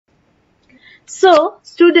So,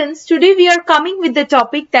 students, today we are coming with the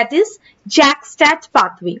topic that is Jakstat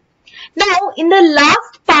pathway. Now, in the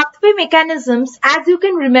last pathway mechanisms, as you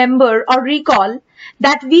can remember or recall,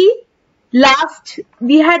 that we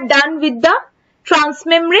had done with the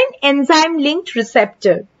transmembrane enzyme linked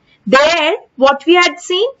receptor. There, what we had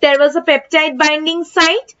seen, there was a peptide binding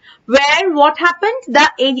site where what happened?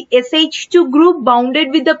 The SH2 group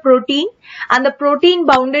bounded with the protein and the protein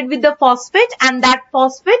bounded with the phosphate, and that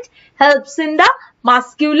phosphate helps in the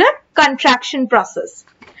muscular contraction process.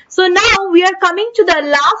 So now we are coming to the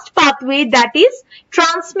last pathway, that is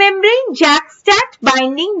transmembrane Jakstat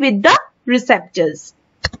binding with the receptors.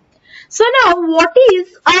 So now what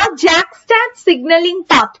is a Jakstat signaling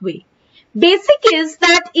pathway? Basic is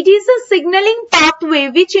that it is a signaling pathway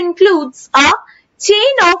which includes a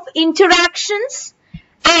chain of interactions,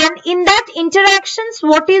 and in that interactions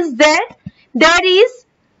what is there? There is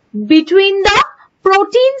between the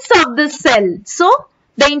proteins of the cell. So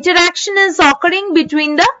the interaction is occurring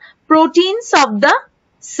between the proteins of the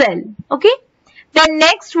cell. Okay. Then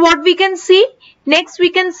next what we can see? Next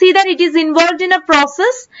we can see that it is involved in a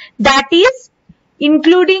process that is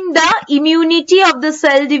including the immunity of the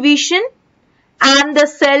cell division and the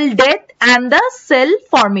cell death and the cell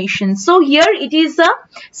formation. So here it is a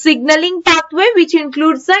signaling pathway which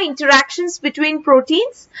includes the interactions between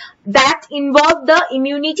proteins that involve the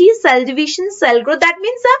immunity, cell division, cell growth. That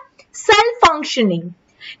means the cell functioning.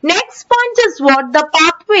 Next point is what? The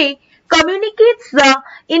pathway communicates the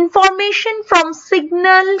information from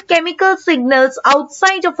chemical signals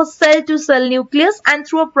outside of a cell to cell nucleus and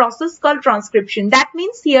through a process called transcription. That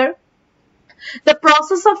means here the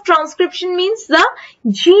process of transcription means the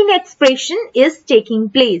gene expression is taking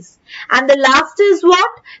place. And the last is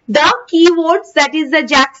what? The keywords, that is the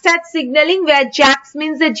Jakstat signaling, where Jaks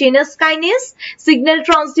means the genus kinase, signal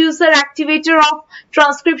transducer activator of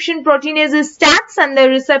transcription proteinase is STATs, and the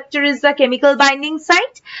receptor is the chemical binding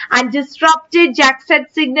site. And disrupted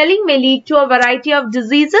Jakstat signaling may lead to a variety of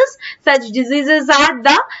diseases. Such diseases are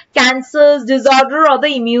the cancers, disorder, or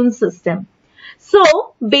the immune system.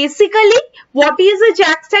 So, basically, what is a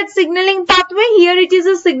Jakstat signaling pathway? Here it is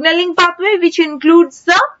a signaling pathway which includes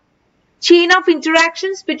the chain of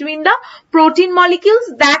interactions between the protein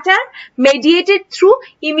molecules that are mediated through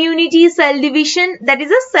immunity, cell division, that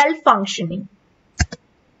is a cell functioning.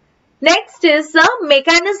 Next is the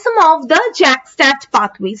mechanism of the Jakstat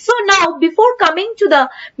pathway. So now, before coming to the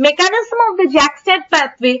mechanism of the Jakstat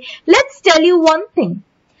pathway, let's tell you one thing,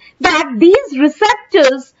 that these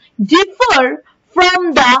receptors differ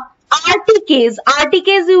from the RTKs.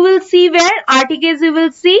 RTKs you will see where? RTKs you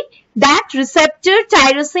will see that receptor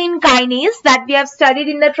tyrosine kinase that we have studied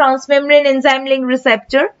in the transmembrane enzyme link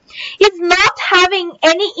receptor is not having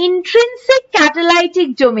any intrinsic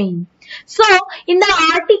catalytic domain. So in the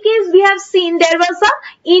RTKs we have seen there was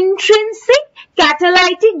a intrinsic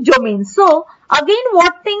catalytic domain. So again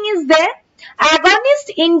what thing is there?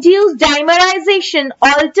 Agonist induced dimerization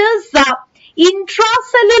alters the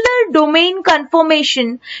intracellular domain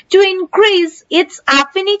conformation to increase its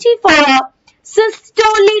affinity for a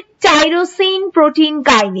systolic tyrosine protein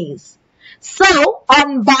kinase. So,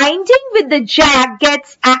 on binding with the JAK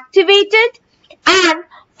gets activated and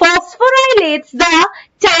phosphorylates the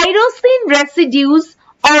tyrosine residues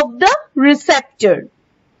of the receptor.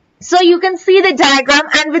 So, you can see the diagram,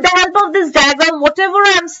 and with the help of this diagram, whatever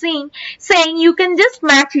I am saying, you can just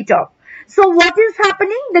match it up. So what is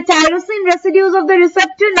happening? The tyrosine residues of the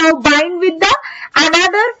receptor now bind with the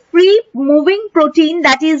another free moving protein,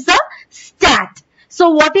 that is the STAT.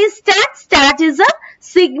 So what is STAT? STAT is a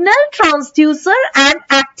signal transducer and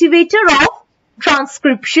activator of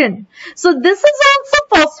transcription. So this is also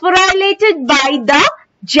phosphorylated by the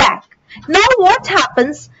JAK. Now what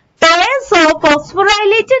happens? Pairs of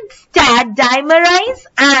phosphorylated STAT dimerize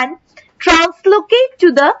and translocate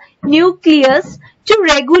to the nucleus to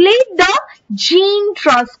regulate the gene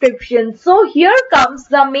transcription. So here comes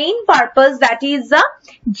the main purpose, that is the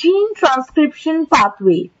gene transcription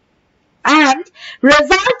pathway, and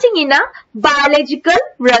resulting in a biological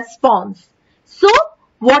response. So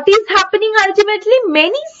what is happening ultimately?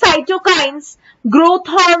 Many cytokines, growth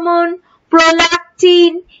hormone,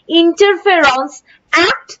 prolactin, interferons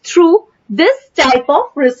act through this type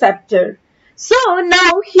of receptor. So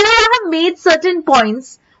now here I have made certain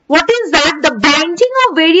points. What is that? The binding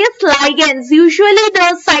of various ligands, usually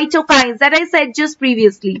the cytokines that I said just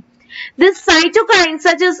previously. These cytokines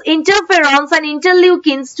such as interferons and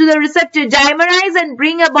interleukins to the receptor dimerize and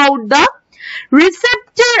bring about the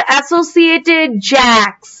receptor associated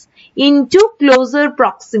JAKs into closer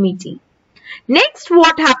proximity. Next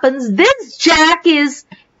what happens? This JAK is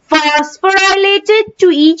phosphorylated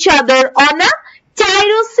to each other on a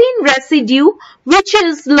tyrosine residue which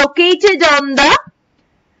is located on the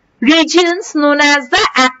regions known as the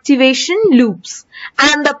activation loops,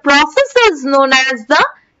 and the process is known as the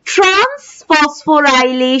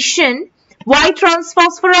transphosphorylation. Why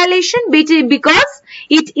transphosphorylation? Because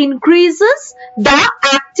it increases the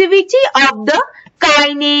activity of the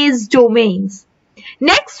kinase domains.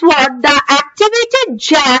 Next, what the activated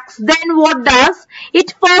JAKs then what does?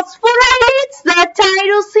 It phosphorylates the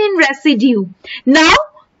tyrosine residue, now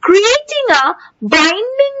creating a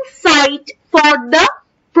binding site for the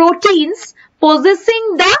proteins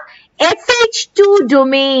possessing the SH2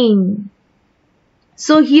 domain.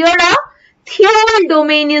 So here a thiol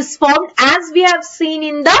domain is formed, as we have seen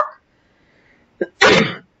in the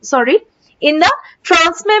in the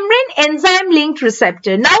transmembrane enzyme linked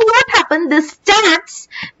receptor. Now what happened? The STATs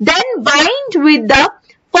then bind with the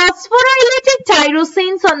phosphorylated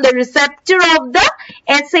tyrosines on the receptor of the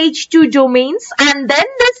SH2 domains, and then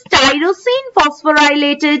this tyrosine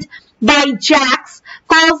phosphorylated by JAKs,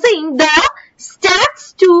 causing the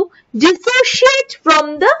STATs to dissociate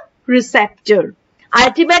from the receptor.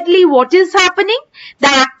 Ultimately, what is happening? The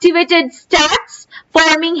activated STATs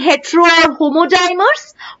forming hetero or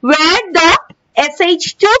homodimers, where the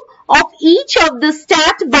SH2 of each of the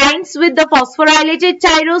STAT binds with the phosphorylated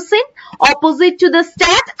tyrosine opposite to the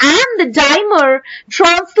STAT, and the dimer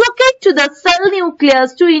translocate to the cell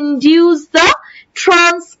nucleus to induce the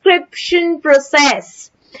transcription process.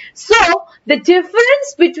 So, the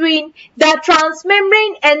difference between the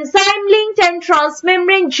transmembrane enzyme linked and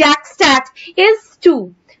transmembrane Jakstat is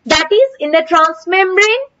 2. That is, in the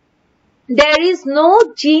transmembrane, there is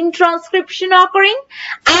no gene transcription occurring,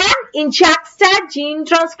 and in Jakstat, gene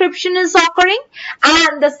transcription is occurring.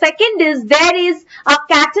 And the second is, there is a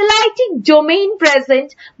catalytic domain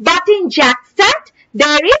present, but in Jakstat,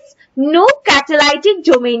 there is no catalytic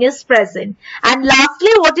domain is present. And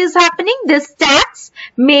lastly, what is happening? The STATs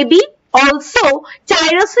may be also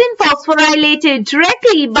tyrosine phosphorylated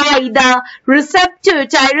directly by the receptor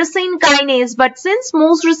tyrosine kinase, but since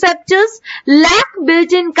most receptors lack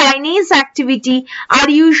built-in kinase activity, are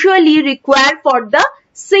usually required for the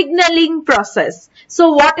signaling process.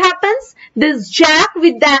 So what happens? This JAK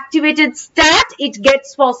with the activated STAT, it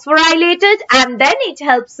gets phosphorylated and then it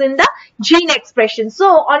helps in the gene expression. So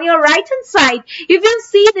on your right hand side, if you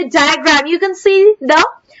see the diagram, you can see the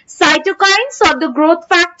cytokines or the growth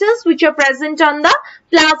factors which are present on the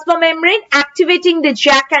plasma membrane activating the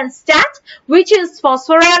JAK and STAT, which is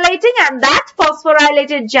phosphorylating, and that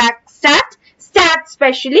phosphorylated JAK STAT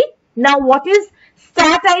specially. Now what is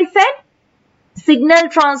STAT? I said signal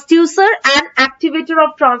transducer and activator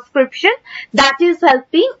of transcription, that is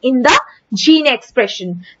helping in the gene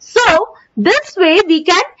expression. So this way we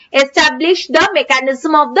can establish the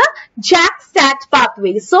mechanism of the Jakstat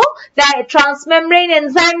pathway. So the transmembrane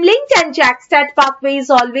enzyme linked and Jakstat pathway is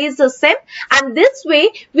always the same, and this way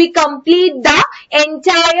we complete the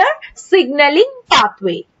entire signaling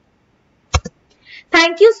pathway.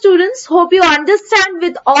 Thank you students. Hope you understand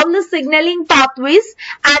with all the signaling pathways,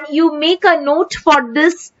 and you make a note for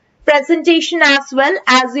this presentation as well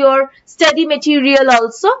as your study material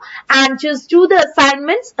also, and just do the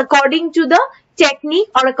assignments according to the technique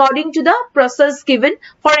or according to the process given.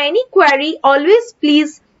 For any query, always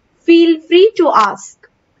please feel free to ask.